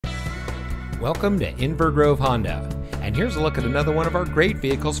Welcome to Inver Grove Honda, and here's a look at another one of our great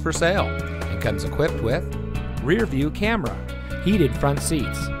vehicles for sale. It comes equipped with rear view camera, heated front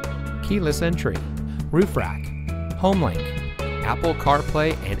seats, keyless entry, roof rack, home link, Apple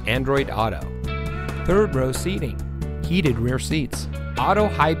CarPlay and Android Auto, third row seating, heated rear seats, auto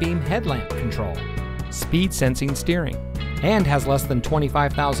high beam headlamp control, speed sensing steering, and has less than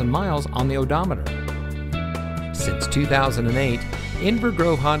 25,000 miles on the odometer. Since 2008, Inver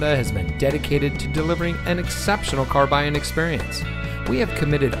Grove Honda has been dedicated to delivering an exceptional car buying experience. We have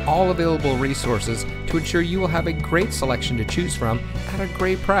committed all available resources to ensure you will have a great selection to choose from at a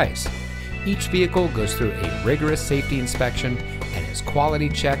great price. Each vehicle goes through a rigorous safety inspection and is quality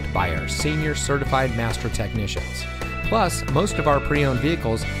checked by our senior certified master technicians. Plus, most of our pre-owned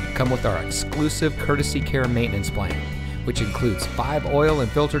vehicles come with our exclusive Courtesy Care maintenance plan, which includes 5 oil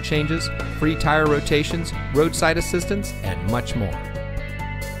and filter changes, free tire rotations, roadside assistance, and much more.